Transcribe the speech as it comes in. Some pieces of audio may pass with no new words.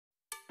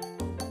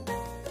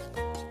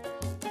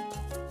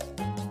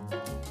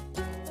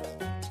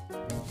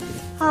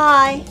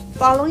Hi!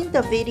 Following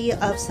the video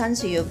of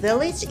Sansuyu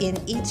village in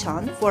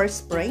Icheon for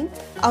spring,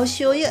 I'll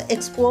show you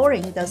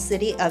exploring the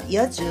city of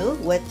Yeoju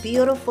with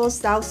beautiful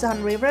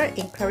Silleuksa River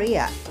in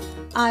Korea.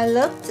 I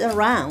looked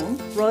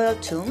around royal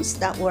tombs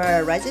that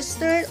were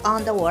registered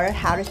on the World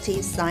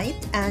Heritage Site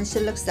and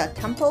Silleuksa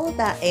Temple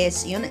that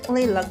is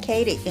uniquely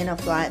located in a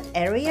flat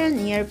area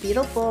near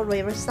beautiful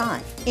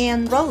riverside,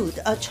 and rode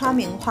a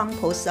charming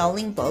Hwangpo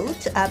sailing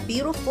boat at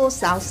beautiful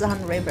Silleuksa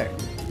River.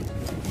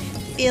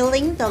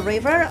 Feeling the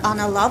river on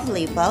a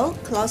lovely boat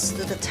close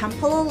to the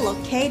temple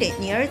located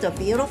near the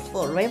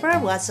beautiful river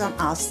was an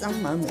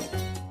awesome moment.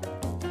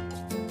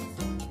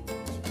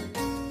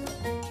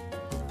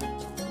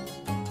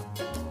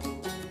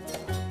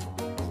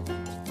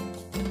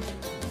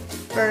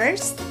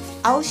 First,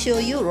 I'll show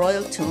you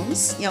royal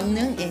tombs,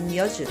 Yeoju in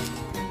Yeoju.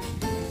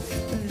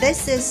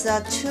 This is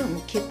a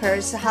tomb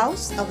keeper's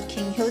house of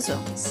King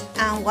Yeoju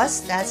and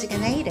was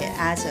designated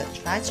as a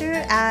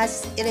treasure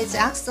as it is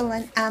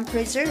excellent and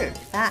preserved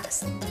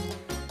fast.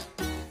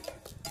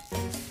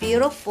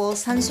 Beautiful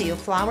Sansuyu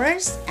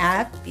flowers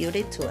add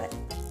beauty to it.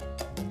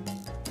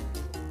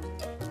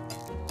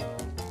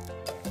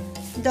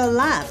 The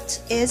left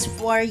is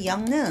for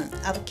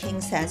Yeoju of King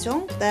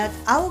Sejong, but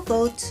I'll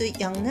go to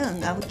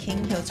Yeoju of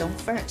King Yeoju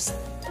first.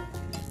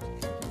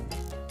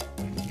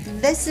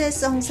 This is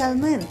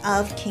Salmon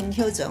of King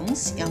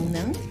Yeojung's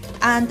Yeoju,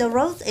 and the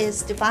road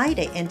is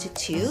divided into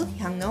two,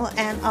 Hyangno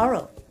and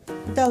Oro.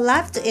 The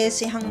left is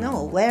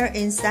Hyangno, where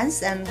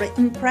incense and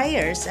written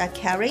prayers are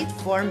carried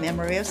for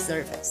memorial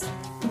service.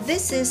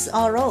 This is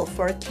Oro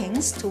for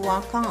kings to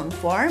walk on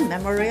for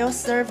memorial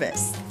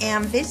service,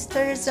 and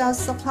visitors are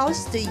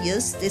supposed to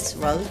use this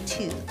road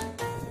too.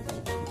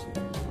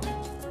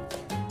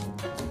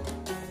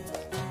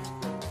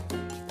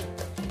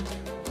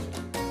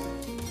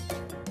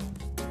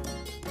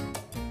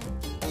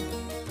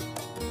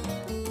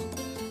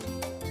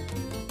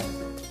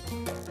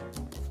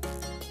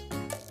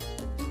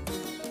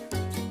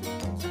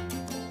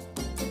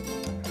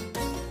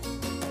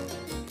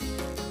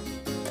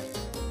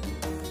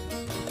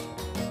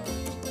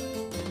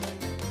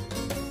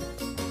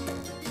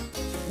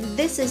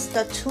 This is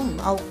the tomb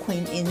of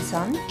Queen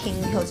Insun, King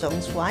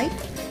Yeojung's wife,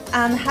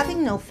 and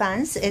having no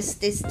fence is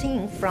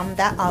distinct from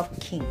that of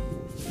King.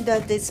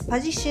 The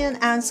disposition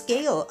and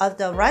scale of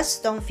the red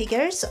stone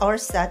figures are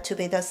said to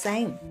be the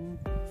same.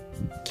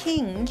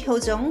 King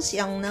Yeojung's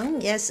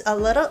Yeoju is a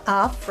little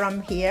off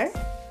from here.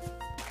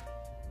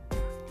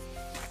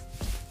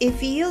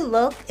 If you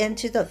look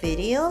into the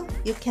video,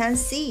 you can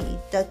see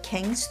the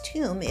king's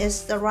tomb is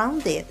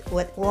surrounded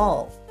with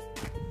wall.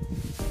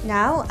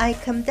 Now I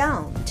come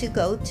down to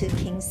go to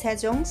King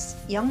Sejong's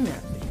Yeoju.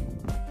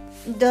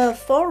 The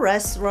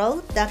forest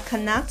road that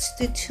connects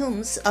the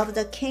tombs of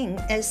the king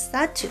is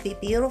said to be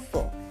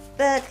beautiful,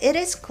 but it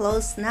is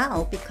closed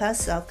now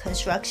because of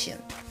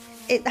construction.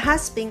 It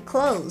has been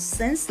closed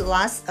since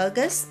last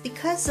August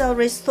because of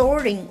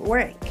restoring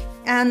work,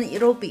 and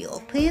it will be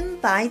open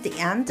by the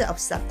end of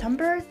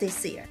September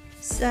this year.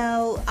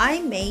 So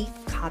I made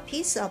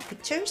copies of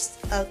pictures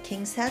of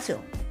King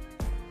Sejong.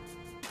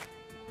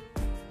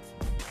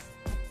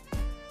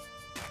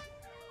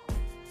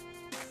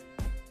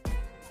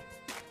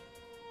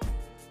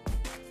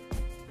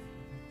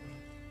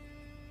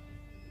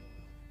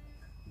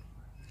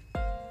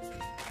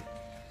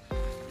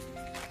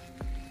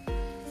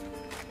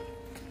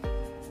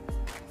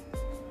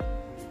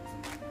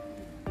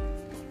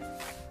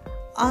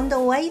 On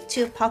the way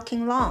to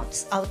parking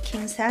lots of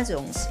King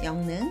Sejong's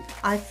Yeoju,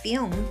 I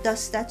filmed the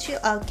statue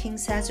of King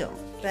Sejong,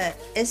 but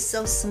it's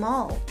so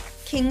small.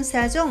 King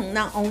Sejong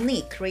not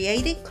only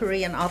created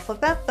Korean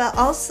alphabet but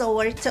also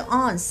worked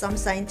on some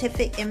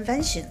scientific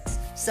inventions,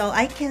 so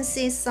I can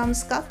see some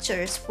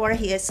sculptures for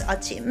his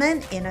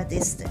achievement in a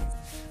distance.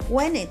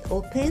 When it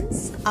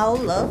opens, I'll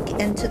look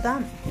into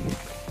them.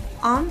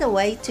 On the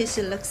way to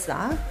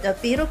Silleuksa, the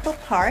beautiful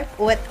park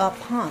with a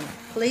pond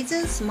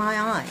pleases my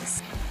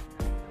eyes.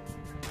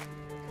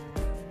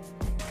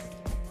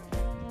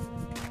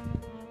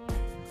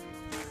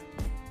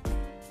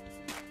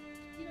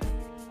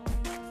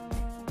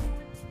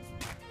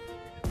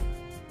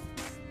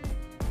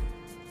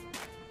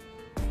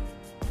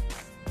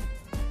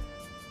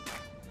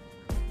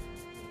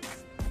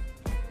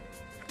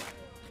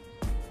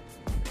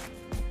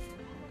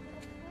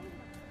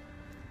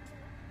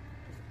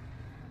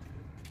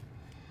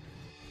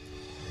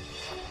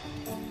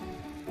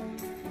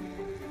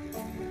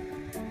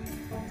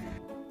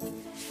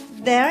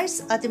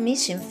 There's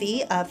admission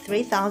fee of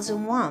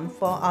 3,000 won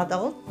for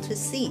adults to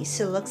see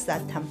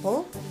Silleuksa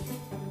Temple.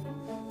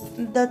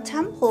 The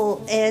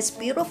temple is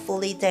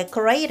beautifully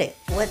decorated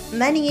with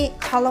many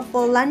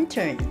colorful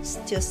lanterns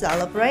to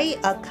celebrate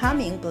a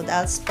coming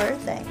Buddha's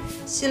birthday.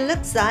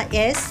 Silleuksa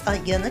is a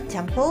unique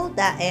temple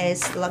that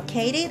is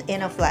located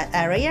in a flat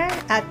area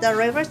at the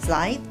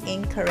riverside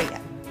in Korea.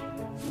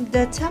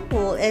 The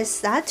temple is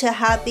said to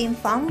have been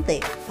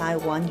founded by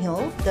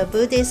Yeoju, the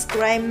Buddhist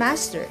Grand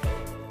Master.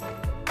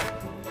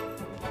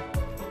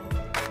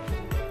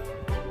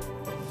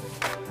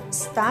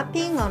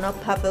 Stopping on a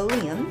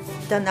pavilion,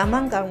 the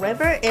Namangan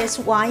River is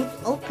wide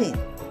open.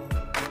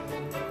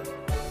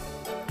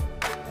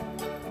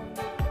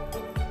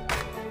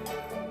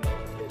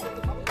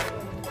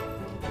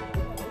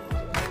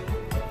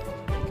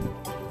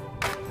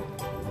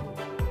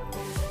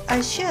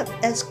 A ship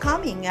is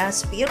coming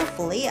as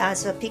beautifully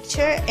as a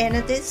picture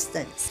in a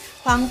distance.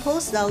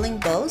 Huangpo's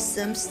sailing boat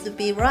seems to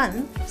be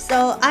run,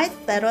 so I'd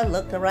better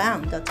look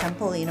around the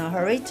temple in a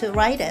hurry to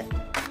ride it.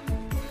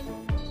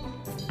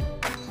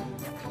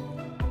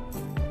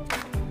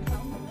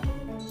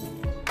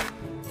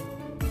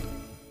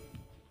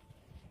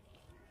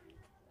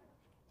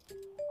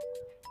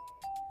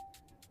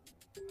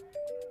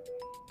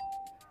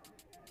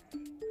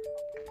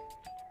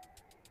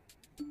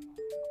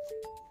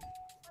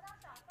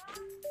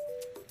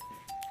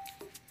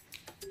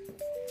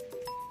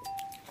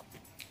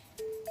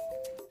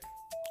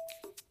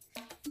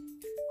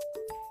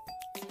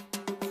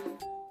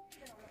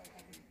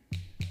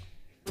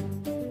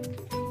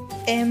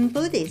 In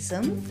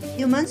Buddhism,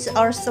 humans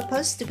are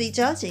supposed to be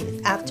judged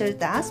after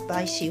death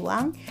by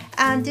Shiwang,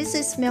 and this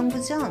is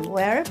Myeongbujeon,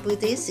 where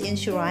Buddhists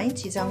enshrine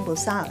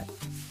Jijangposal.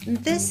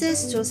 This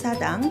is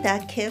Josadang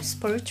that keeps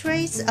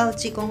portraits of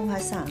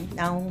Jigong-hwasang,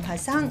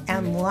 Naung-hwasang,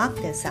 and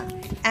Muak-daesang,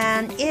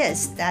 and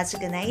is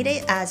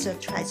designated as a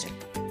treasure.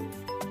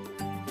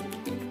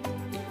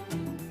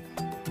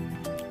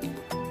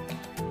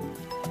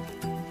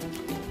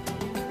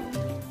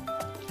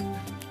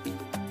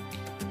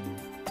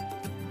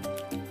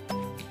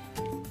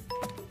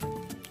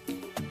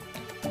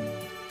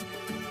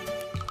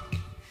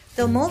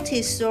 The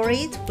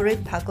multi-storied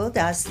brick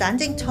pagoda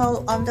standing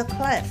tall on the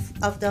cliff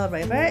of the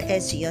river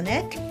is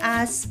unique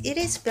as it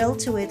is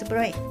built with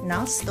brick,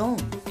 not stone.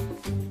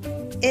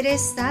 It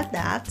is said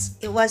that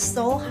it was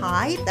so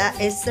high that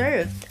it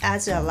served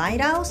as a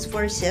lighthouse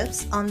for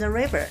ships on the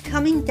river.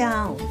 Coming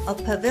down, a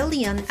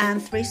pavilion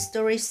and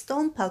three-story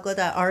stone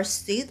pagoda are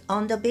stood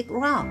on the big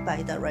rock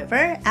by the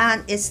river,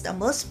 and it's the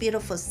most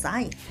beautiful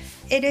sight.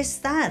 It is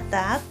said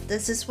that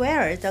this is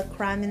where the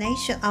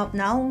coronation of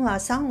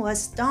Naung-hwasang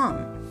was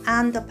done,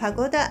 and the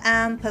pagoda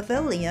and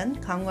pavilion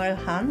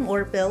Gangwal-han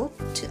were built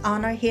to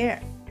honor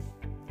her.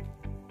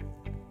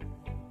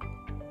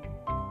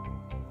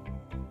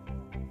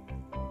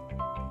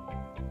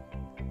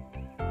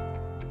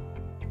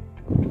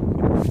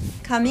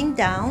 Coming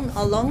down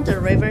along the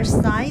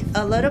riverside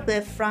a little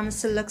bit from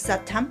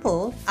Silleuksa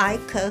Temple, I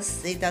could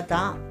see the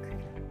dock.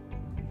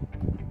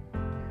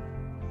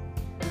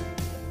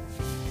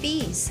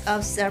 Fees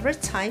of several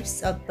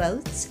types of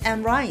boats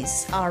and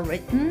rides are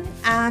written,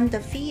 and the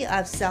fee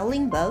of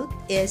Sailingboat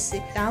is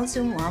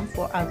 6,000 won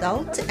for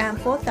adults and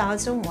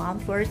 4,000 won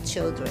for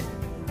children.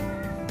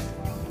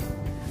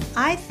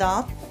 I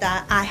thought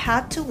that I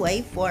had to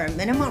wait for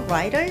minimum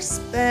riders,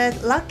 but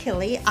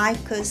luckily I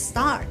could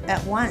start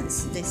at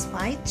once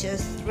despite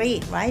just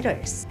 3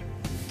 riders.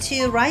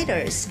 2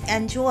 riders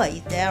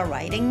enjoyed their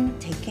riding,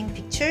 taking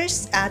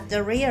pictures at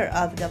the rear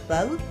of the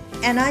boat,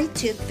 and I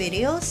took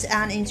videos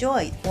and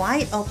enjoyed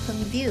wide open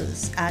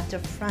views at the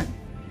front.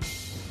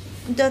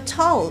 The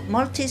tall,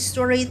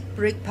 multi-storied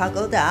brick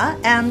pagoda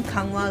and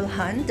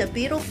Gangwal-han, the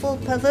beautiful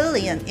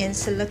pavilion in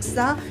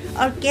Silleuksa,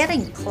 are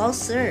getting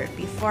closer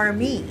before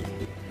me.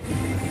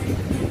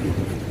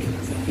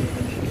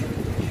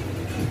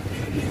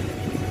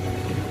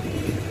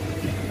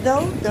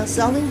 Though the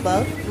sailing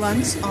boat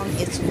runs on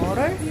its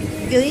motor,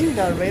 viewing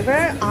the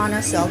river on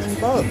a sailing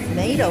boat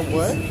made of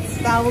wood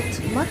felt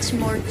much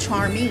more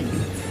charming.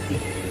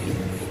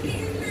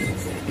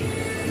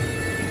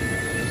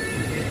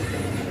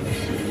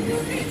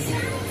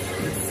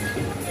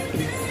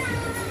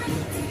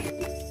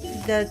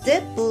 The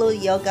deep blue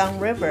Yeoju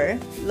River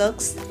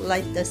looks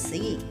like the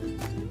sea.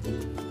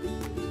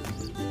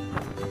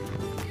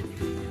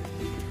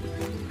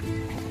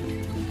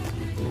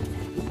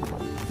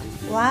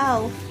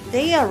 Wow,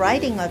 they are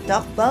riding a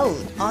duck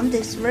boat on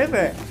this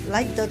river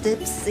like the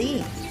deep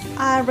sea.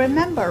 I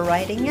remember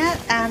riding it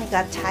and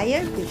got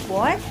tired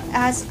before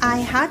as I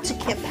had to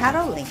keep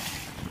paddling.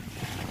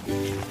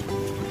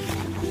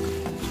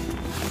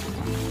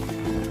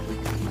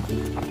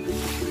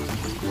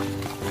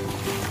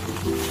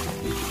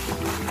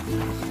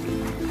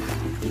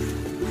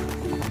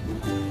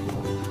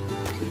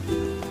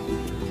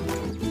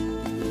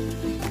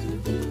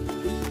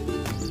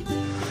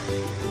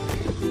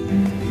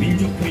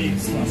 민족의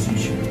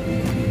사수시오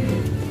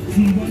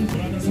풍부한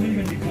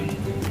도라다성을 간직한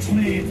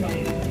천혜의 땅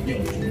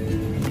여주.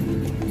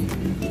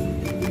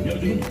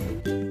 여주는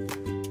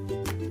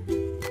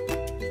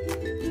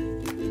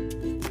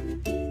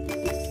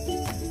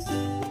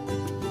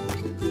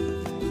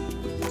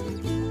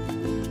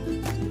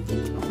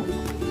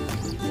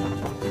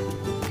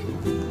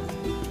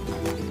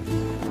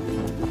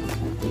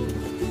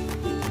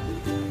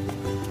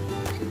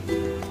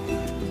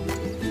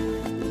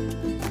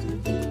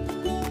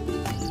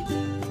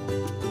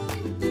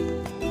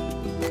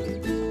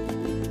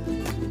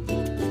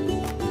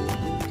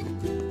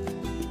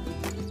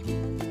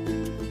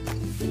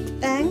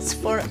Thanks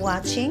for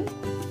watching.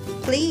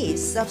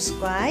 Please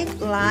subscribe,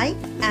 like,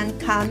 and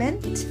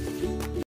comment.